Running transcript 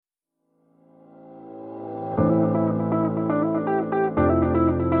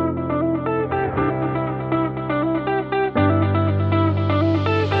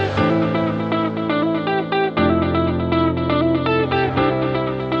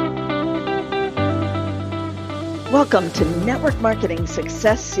Welcome to Network Marketing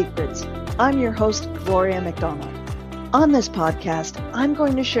Success Secrets. I'm your host, Gloria McDonald. On this podcast, I'm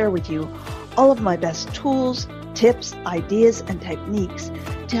going to share with you all of my best tools, tips, ideas, and techniques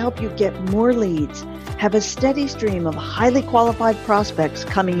to help you get more leads, have a steady stream of highly qualified prospects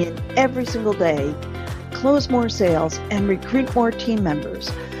coming in every single day, close more sales, and recruit more team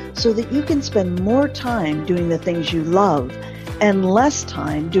members so that you can spend more time doing the things you love and less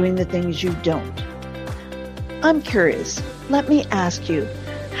time doing the things you don't. I'm curious, let me ask you,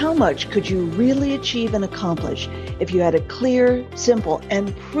 how much could you really achieve and accomplish if you had a clear, simple,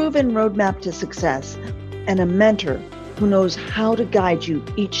 and proven roadmap to success and a mentor who knows how to guide you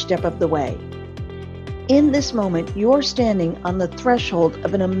each step of the way? In this moment, you're standing on the threshold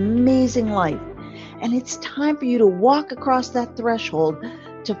of an amazing life, and it's time for you to walk across that threshold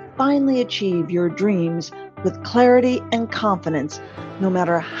to finally achieve your dreams with clarity and confidence, no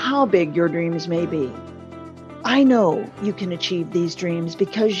matter how big your dreams may be. I know you can achieve these dreams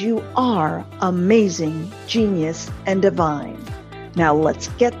because you are amazing, genius, and divine. Now let's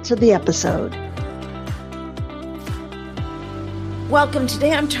get to the episode. Welcome.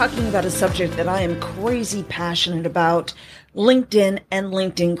 Today I'm talking about a subject that I am crazy passionate about, LinkedIn and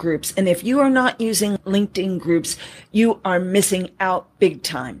LinkedIn groups. And if you are not using LinkedIn groups, you are missing out big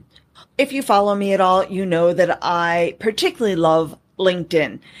time. If you follow me at all, you know that I particularly love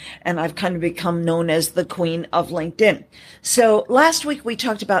LinkedIn, and I've kind of become known as the queen of LinkedIn. So last week we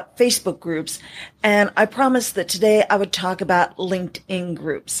talked about Facebook groups, and I promised that today I would talk about LinkedIn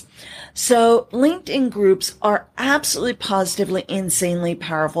groups. So LinkedIn groups are absolutely positively insanely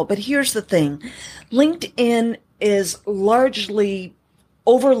powerful, but here's the thing. LinkedIn is largely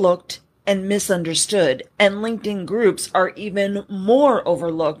overlooked and misunderstood, and LinkedIn groups are even more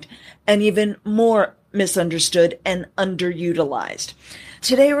overlooked and even more misunderstood and underutilized.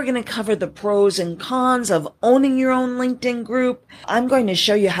 Today, we're going to cover the pros and cons of owning your own LinkedIn group. I'm going to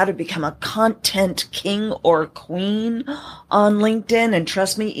show you how to become a content king or queen on LinkedIn. And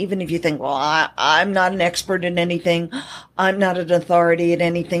trust me, even if you think, well, I'm not an expert in anything, I'm not an authority at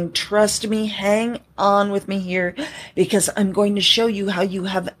anything, trust me, hang on with me here, because I'm going to show you how you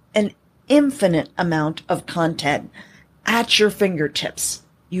have an infinite amount of content at your fingertips.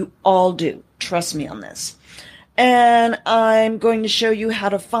 You all do. Trust me on this. And I'm going to show you how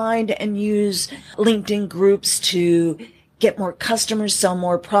to find and use LinkedIn groups to get more customers, sell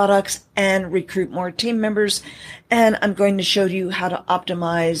more products, and recruit more team members. And I'm going to show you how to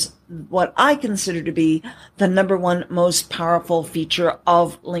optimize what I consider to be the number one most powerful feature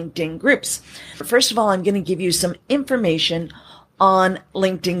of LinkedIn groups. First of all, I'm going to give you some information on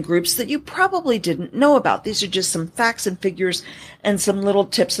LinkedIn groups that you probably didn't know about. These are just some facts and figures and some little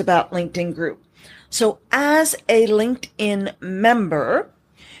tips about LinkedIn group. So as a LinkedIn member,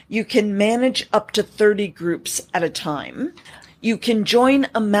 you can manage up to 30 groups at a time. You can join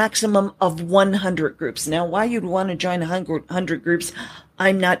a maximum of 100 groups. Now, why you'd want to join 100 groups,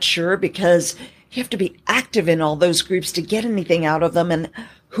 I'm not sure, because you have to be active in all those groups to get anything out of them. And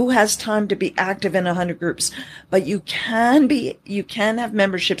who has time to be active in 100 groups? But you can have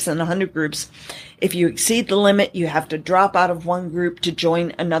memberships in 100 groups. If you exceed the limit, you have to drop out of one group to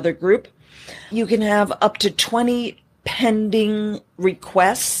join another group. You can have up to 20 pending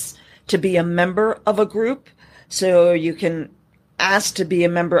requests to be a member of a group. So you can ask to be a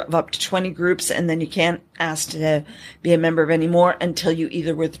member of up to 20 groups, and then you can't ask to be a member of any more until you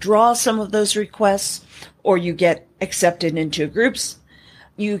either withdraw some of those requests or you get accepted into groups.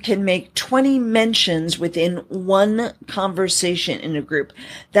 You can make 20 mentions within one conversation in a group.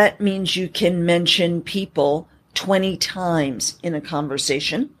 That means you can mention people 20 times in a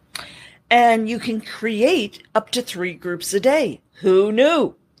conversation. And you can create up to 3 groups a day. Who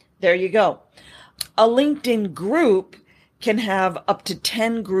knew? There you go. A LinkedIn group can have up to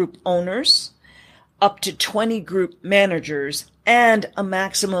 10 group owners, up to 20 group managers, and a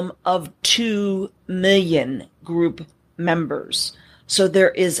maximum of 2 million group members. So there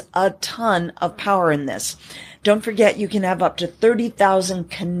is a ton of power in this. Don't forget, you can have up to 30,000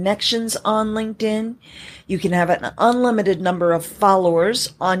 connections on LinkedIn. You can have an unlimited number of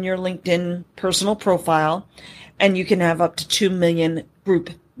followers on your LinkedIn personal profile, and you can have up to 2 million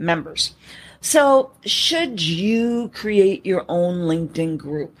group members. So should you create your own LinkedIn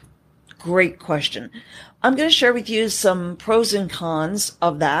group? Great question. I'm going to share with you some pros and cons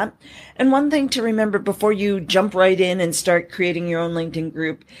of that. And one thing to remember before you jump right in and start creating your own LinkedIn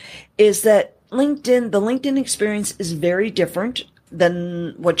group is that the LinkedIn experience is very different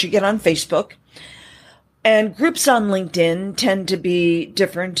than what you get on Facebook. And groups on LinkedIn tend to be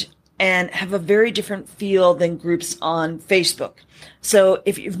different and have a very different feel than groups on Facebook. So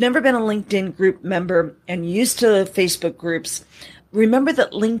if you've never been a LinkedIn group member and used to Facebook groups, remember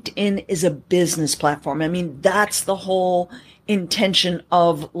that LinkedIn is a business platform. I mean, that's the whole intention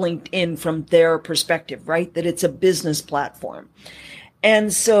of LinkedIn from their perspective, right? That it's a business platform.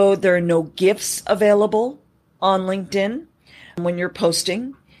 And so there are no GIFs available on LinkedIn when you're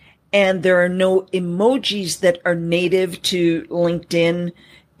posting, and there are no emojis that are native to LinkedIn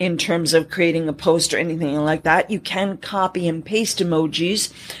in terms of creating a post or anything like that. You can copy and paste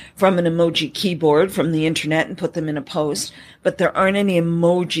emojis from an emoji keyboard from the internet and put them in a post, but there aren't any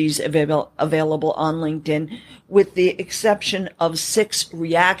emojis available on LinkedIn, with the exception of 6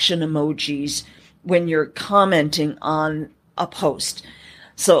 reaction emojis when you're commenting on a post.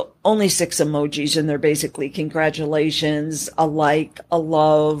 So only 6 emojis, and they're basically congratulations, a like, a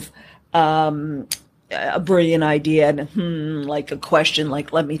love, a brilliant idea, and like a question,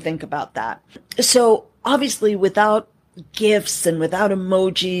 like let me think about that. So obviously without GIFs and without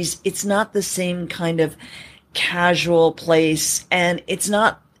emojis, it's not the same kind of casual place, and it's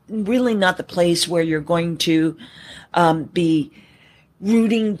really not the place where you're going to be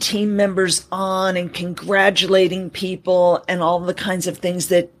rooting team members on and congratulating people and all the kinds of things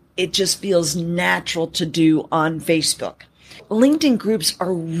that it just feels natural to do on Facebook. LinkedIn groups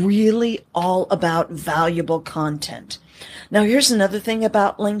are really all about valuable content. Now, here's another thing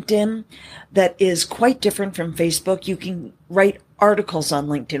about LinkedIn that is quite different from Facebook. You can write articles on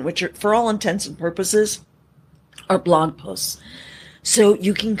LinkedIn, which are, for all intents and purposes, are blog posts. So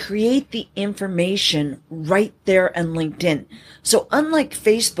you can create the information right there on LinkedIn. So unlike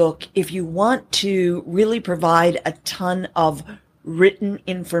Facebook, if you want to really provide a ton of written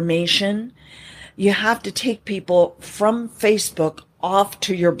information, you have to take people from Facebook off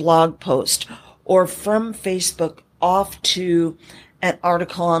to your blog post, or from Facebook off to an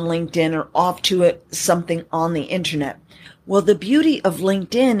article on LinkedIn, or off to something on the internet. Well, the beauty of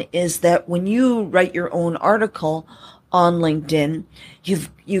LinkedIn is that when you write your own article on LinkedIn,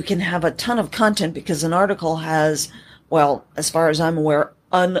 you can have a ton of content, because an article has, well, as far as I'm aware,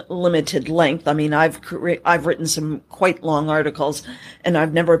 unlimited length. I mean, I've written some quite long articles, and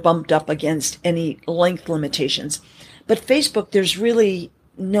I've never bumped up against any length limitations. But Facebook, there's really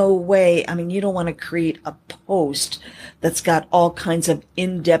no way. I mean, you don't want to create a post that's got all kinds of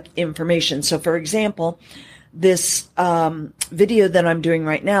in-depth information. So, for example, this video that I'm doing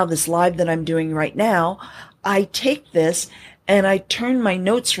right now, this live that I'm doing right now, I take this and I turn my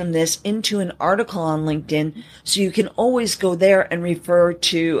notes from this into an article on LinkedIn, so you can always go there and refer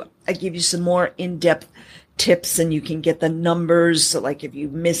to, I give you some more in-depth tips, and you can get the numbers. So like if you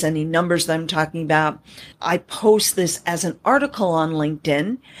miss any numbers that I'm talking about, I post this as an article on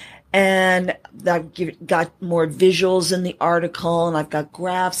LinkedIn, and I've got more visuals in the article, and I've got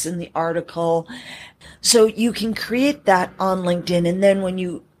graphs in the article. So you can create that on LinkedIn, and then when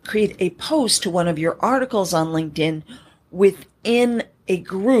you create a post to one of your articles on LinkedIn within a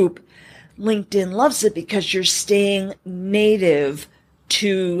group, LinkedIn loves it because you're staying native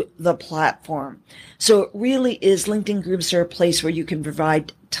to the platform. So it really is, LinkedIn groups are a place where you can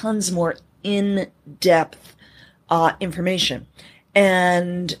provide tons more in-depth information.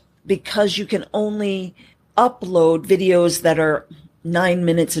 And because you can only upload videos that are 9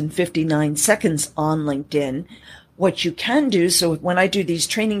 minutes and 59 seconds on LinkedIn, what you can do, so when I do these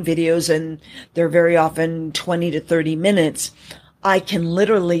training videos, and they're very often 20 to 30 minutes, I can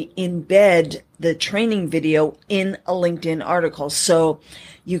literally embed the training video in a LinkedIn article. So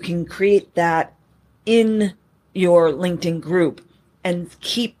you can create that in your LinkedIn group and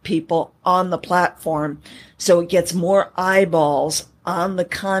keep people on the platform, so it gets more eyeballs on the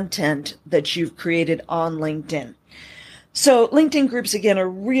content that you've created on LinkedIn. So LinkedIn groups, again, are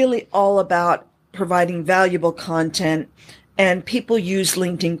really all about providing valuable content, and people use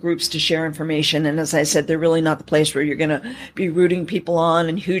LinkedIn groups to share information. And as I said, they're really not the place where you're going to be rooting people on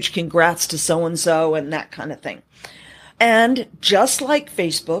and huge congrats to so-and-so and that kind of thing. And just like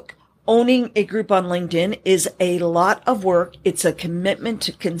Facebook, owning a group on LinkedIn is a lot of work. It's a commitment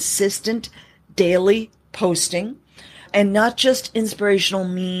to consistent daily posting, and not just inspirational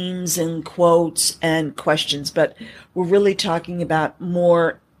memes and quotes and questions, but we're really talking about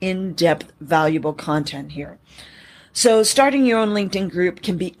more in-depth, valuable content here. So starting your own LinkedIn group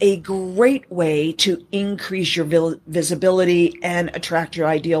can be a great way to increase your visibility and attract your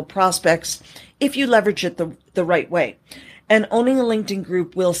ideal prospects if you leverage it the right way. And owning a LinkedIn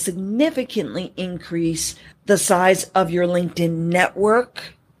group will significantly increase the size of your LinkedIn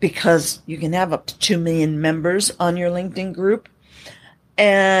network, because you can have up to 2 million members on your LinkedIn group.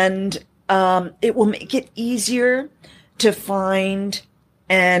 And it will make it easier to find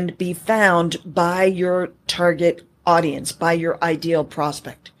and be found by your target audience, by your ideal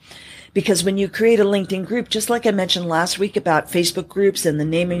prospect. Because when you create a LinkedIn group, just like I mentioned last week about Facebook groups and the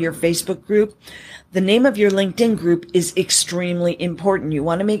name of your Facebook group, the name of your LinkedIn group is extremely important. You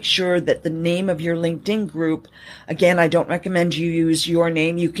want to make sure that the name of your LinkedIn group, again, I don't recommend you use your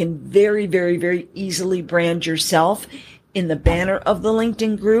name. You can very, very, very easily brand yourself in the banner of the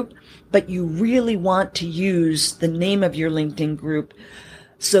LinkedIn group, but you really want to use the name of your LinkedIn group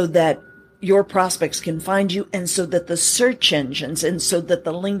so that your prospects can find you, and so that the search engines and so that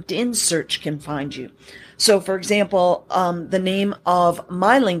the LinkedIn search can find you. So for example, the name of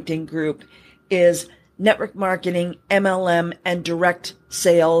my LinkedIn group is Network Marketing, MLM, and Direct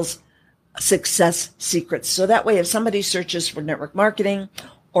Sales Success Secrets. So that way, if somebody searches for network marketing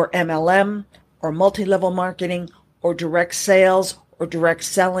or MLM or multi-level marketing or direct sales or direct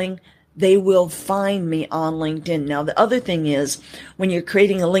selling, they will find me on LinkedIn. Now, the other thing is when you're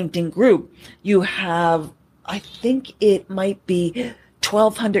creating a LinkedIn group, you have, I think it might be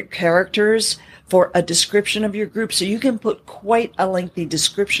 1,200 characters for a description of your group. So you can put quite a lengthy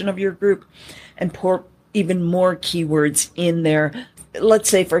description of your group and pour even more keywords in there. Let's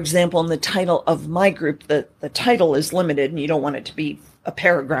say, for example, in the title of my group, the title is limited and you don't want it to be a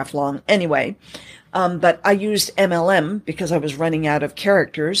paragraph long anyway. But I used MLM because I was running out of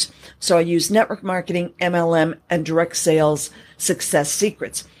characters. So I used network marketing, MLM, and direct sales success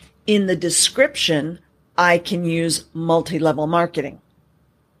secrets. In the description, I can use multi-level marketing,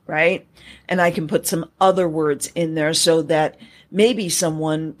 right? And I can put some other words in there so that maybe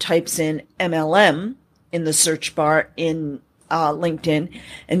someone types in MLM in the search bar in LinkedIn,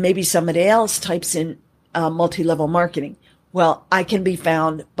 and maybe somebody else types in multi-level marketing. Well, I can be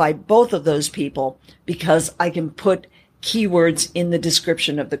found by both of those people because I can put keywords in the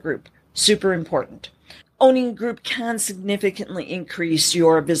description of the group. Super important. Owning a group can significantly increase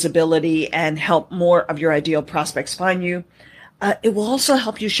your visibility and help more of your ideal prospects find you. It will also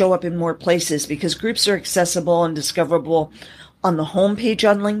help you show up in more places because groups are accessible and discoverable on the homepage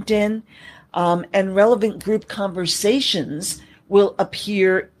on LinkedIn, and relevant group conversations will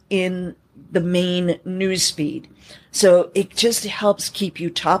appear in the main news feed. So it just helps keep you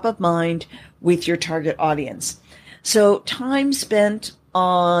top of mind with your target audience. So time spent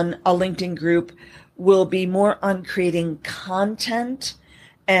on a LinkedIn group will be more on creating content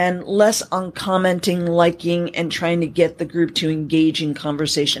and less on commenting, liking, and trying to get the group to engage in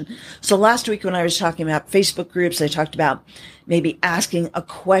conversation. So last week when I was talking about Facebook groups, I talked about maybe asking a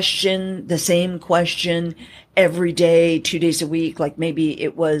question, the same question every day, 2 days a week, like maybe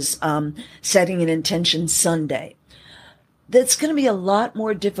it was setting an intention Sunday. That's going to be a lot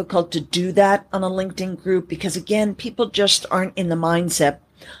more difficult to do that on a LinkedIn group because, again, people just aren't in the mindset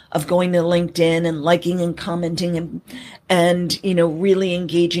of going to LinkedIn and liking and commenting and really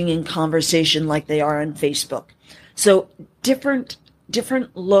engaging in conversation like they are on Facebook. So different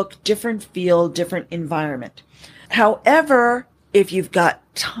look, different feel, different environment. However, if you've got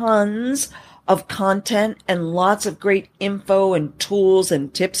tons of content and lots of great info and tools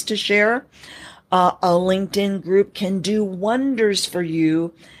and tips to share, a LinkedIn group can do wonders for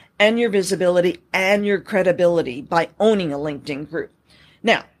you and your visibility and your credibility by owning a LinkedIn group.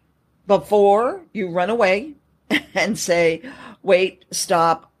 Now, before you run away and say, wait,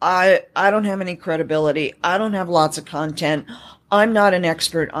 stop, I don't have any credibility, I don't have lots of content, I'm not an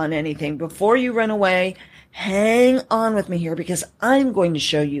expert on anything. Before you run away, hang on with me here because I'm going to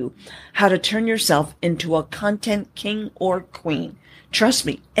show you how to turn yourself into a content king or queen. Trust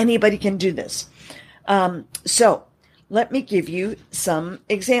me, anybody can do this. So let me give you some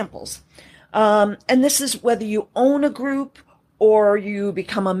examples. And this is whether you own a group or you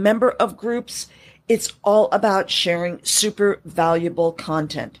become a member of groups. It's all about sharing super valuable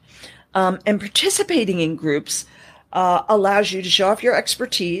content. And participating in groups allows you to show off your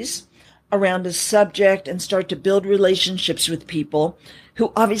expertise around a subject and start to build relationships with people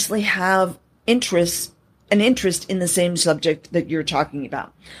who obviously have an interest in the same subject that you're talking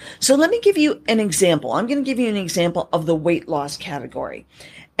about. So let me give you an example. I'm going to give you an example of the weight loss category.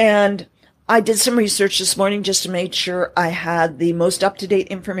 And I did some research this morning just to make sure I had the most up-to-date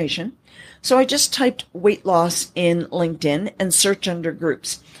information. So I just typed weight loss in LinkedIn and search under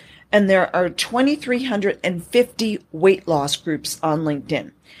groups. And there are 2,350 weight loss groups on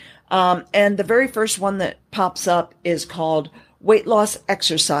LinkedIn. And the very first one that pops up is called Weight Loss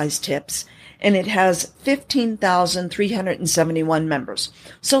Exercise Tips. And it has 15,371 members.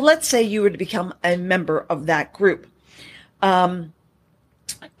 So let's say you were to become a member of that group.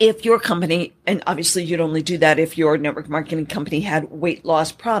 If your company, and obviously you'd only do that if your network marketing company had weight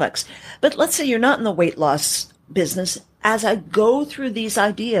loss products, but let's say you're not in the weight loss business as I go through these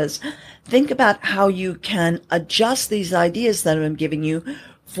ideas, think about how you can adjust these ideas that I'm giving you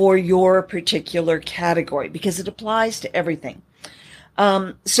for your particular category, because it applies to everything.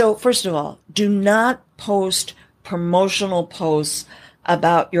 So first of all, do not post promotional posts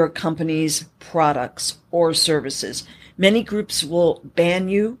about your company's products or services. Many groups will ban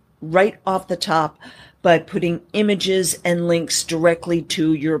you right off the top by putting images and links directly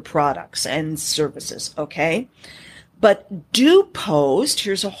to your products and services, okay? But do post.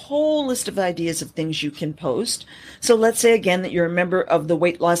 Here's a whole list of ideas of things you can post. So let's say again that you're a member of the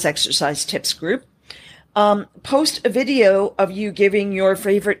Weight Loss Exercise Tips group. Post a video of you giving your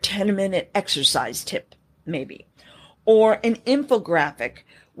favorite 10-minute exercise tip, maybe, or an infographic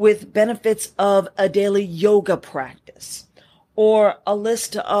with benefits of a daily yoga practice, or a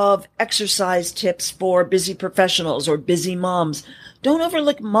list of exercise tips for busy professionals or busy moms. Don't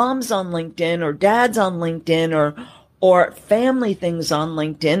overlook moms on LinkedIn or dads on LinkedIn or family things on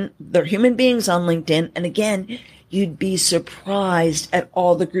LinkedIn. They're human beings on LinkedIn. And again, you'd be surprised at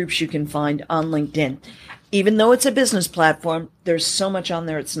all the groups you can find on LinkedIn. Even though it's a business platform, there's so much on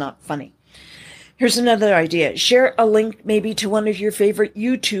there, it's not funny. Here's another idea. Share a link maybe to one of your favorite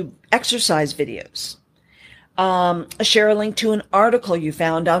YouTube exercise videos. Share a link to an article you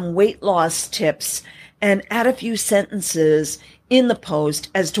found on weight loss tips and add a few sentences in the post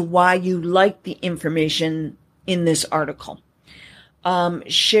as to why you like the information in this article.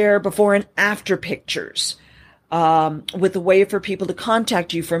 Share before and after pictures with a way for people to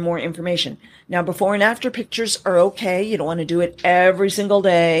contact you for more information. Now, before and after pictures are okay. You don't want to do it every single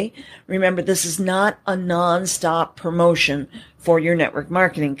day. Remember, this is not a nonstop promotion for your network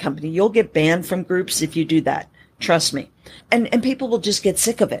marketing company. You'll get banned from groups if you do that. Trust me. And people will just get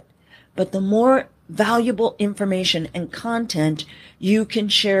sick of it. But the more valuable information and content you can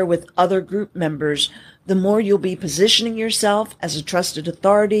share with other group members, the more you'll be positioning yourself as a trusted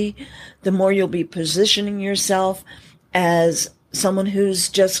authority, the more you'll be positioning yourself as someone who's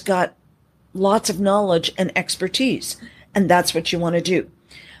just got lots of knowledge and expertise. And that's what you want to do.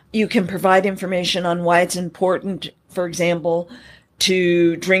 You can provide information on why it's important, for example,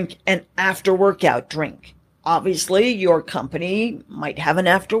 to drink an after-workout drink. Obviously, your company might have an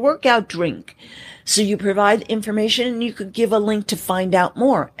after-workout drink. So you provide information and you could give a link to find out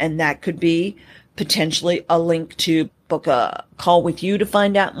more. And that could be potentially a link to book a call with you to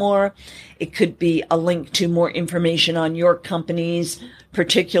find out more. It could be a link to more information on your company's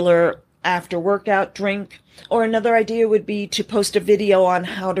particular after-workout drink. Or another idea would be to post a video on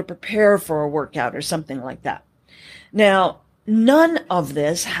how to prepare for a workout or something like that. Now, none of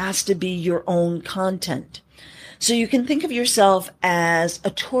this has to be your own content. So you can think of yourself as a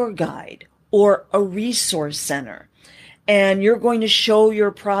tour guide or a resource center, and you're going to show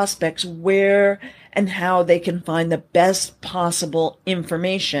your prospects where and how they can find the best possible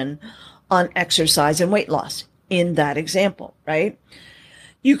information on exercise and weight loss in that example, right?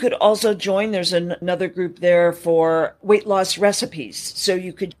 You could also join, there's another group there for weight loss recipes. So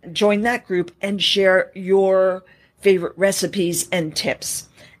you could join that group and share your favorite recipes and tips.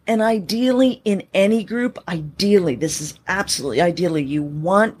 And ideally, in any group, this is absolutely ideally, you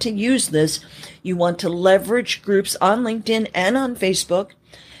want to use this. You want to leverage groups on LinkedIn and on Facebook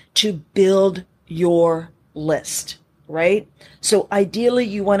to build your list, right? So ideally,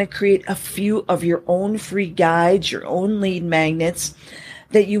 you want to create a few of your own free guides, your own lead magnets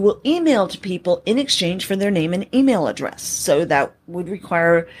that you will email to people in exchange for their name and email address. So that would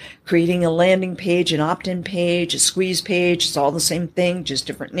require creating a landing page, an opt-in page, a squeeze page. It's all the same thing, just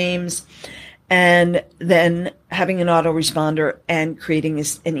different names. And then having an autoresponder and creating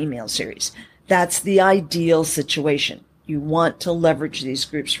an email series. That's the ideal situation. You want to leverage these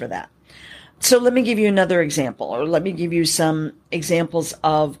groups for that. So let me give you another example, or let me give you some examples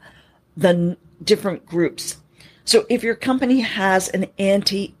of the different groups. So if your company has an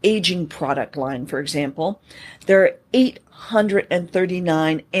anti-aging product line, for example, there are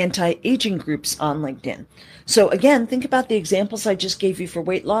 839 anti-aging groups on LinkedIn. So again, think about the examples I just gave you for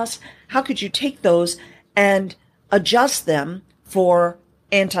weight loss. How could you take those and adjust them for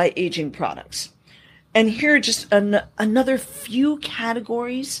anti-aging products? And here are just another few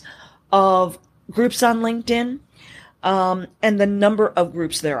categories of groups on LinkedIn, and the number of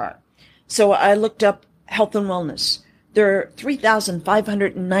groups there are. So I looked up health and wellness. There are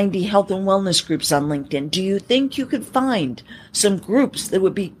 3,590 health and wellness groups on LinkedIn. Do you think you could find some groups that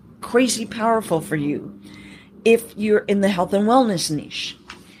would be crazy powerful for you if you're in the health and wellness niche?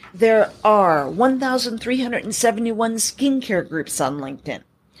 There are 1,371 skincare groups on LinkedIn.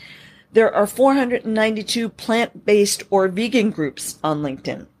 There are 492 plant-based or vegan groups on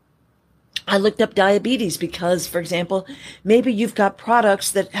LinkedIn. I looked up diabetes because, for example, maybe you've got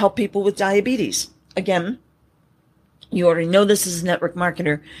products that help people with diabetes. Again, you already know this as a network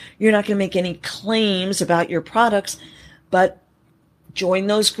marketer. You're not going to make any claims about your products, but join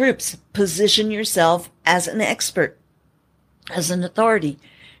those groups. Position yourself as an expert, as an authority.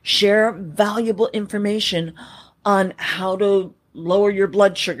 Share valuable information on how to lower your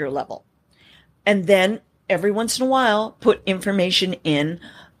blood sugar level. And then every once in a while, put information in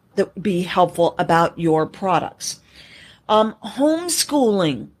that would be helpful about your products.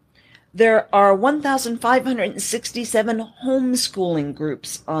 Homeschooling. There are 1,567 homeschooling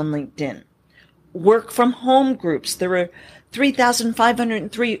groups on LinkedIn. Work from home groups. There are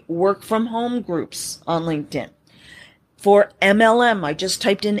 3,503 work from home groups on LinkedIn. For MLM, I just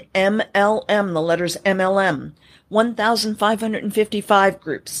typed in MLM, the letters MLM, 1,555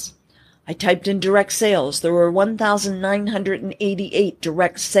 groups. I typed in direct sales. There were 1,988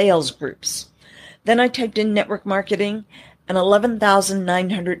 direct sales groups. Then I typed in network marketing, and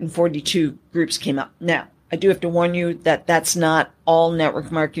 11,942 groups came up. Now, I do have to warn you that that's not all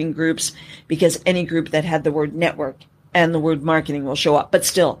network marketing groups, because any group that had the word network and the word marketing will show up. But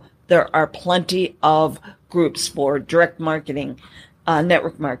still, there are plenty of groups for direct marketing,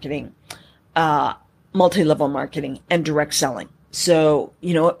 network marketing, multi-level marketing, and direct selling. So,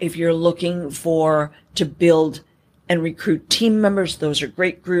 if you're looking to build and recruit team members, those are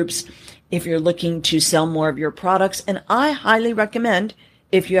great groups. If you're looking to sell more of your products, and I highly recommend,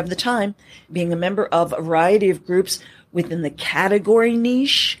 if you have the time, being a member of a variety of groups within the category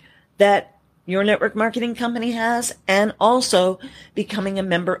niche that your network marketing company has, and also becoming a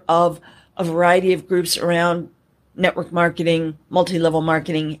member of a variety of groups around network marketing, multi-level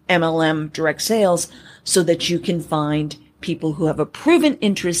marketing, MLM, direct sales, so that you can find people who have a proven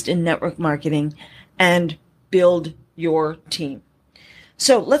interest in network marketing and build your team.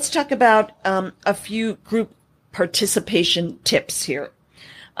 So let's talk about a few group participation tips here.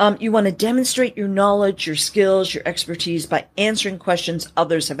 You want to demonstrate your knowledge, your skills, your expertise by answering questions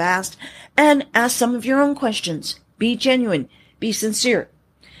others have asked, and ask some of your own questions. Be genuine. Be sincere.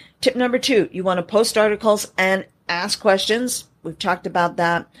 Tip number 2, you want to post articles and ask questions. We've talked about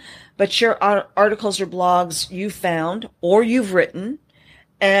that. But share articles or blogs you found or you've written,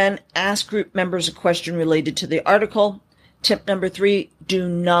 and ask group members a question related to the article. Tip number 3, do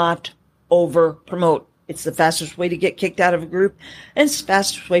not over promote. It's the fastest way to get kicked out of a group, and it's the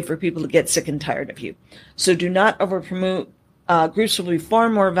fastest way for people to get sick and tired of you. So do not over promote. Groups will be far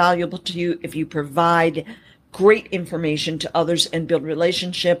more valuable to you if you provide great information to others and build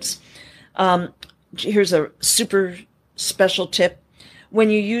relationships. Here's a super special tip. When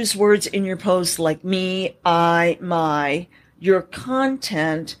you use words in your posts like me, I, my, your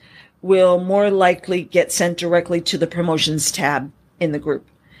content will more likely get sent directly to the promotions tab in the group,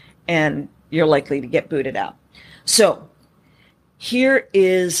 and you're likely to get booted out. So here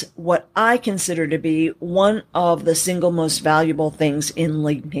is what I consider to be one of the single most valuable things in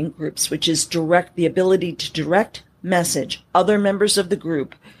LinkedIn groups, which is the ability to direct message other members of the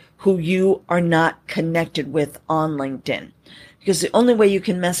group who you are not connected with on LinkedIn. Because the only way you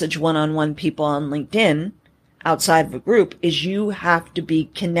can message one-on-one people on LinkedIn outside of a group is you have to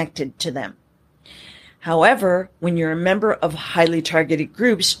be connected to them. However, when you're a member of highly targeted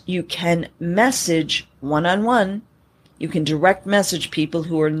groups, you can message one-on-one. You can direct message people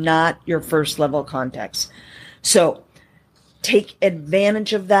who are not your first level contacts. So take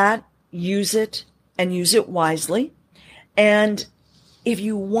advantage of that, use it, and use it wisely. And if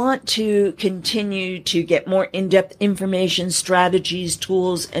you want to continue to get more in-depth information, strategies,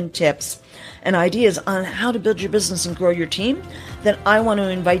 tools, and tips and ideas on how to build your business and grow your team, then I want to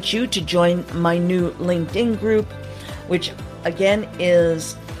invite you to join my new LinkedIn group, which again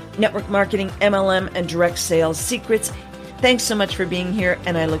is Network Marketing, MLM, and Direct Sales Secrets. Thanks so much for being here,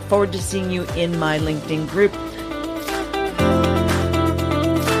 and I look forward to seeing you in my LinkedIn group.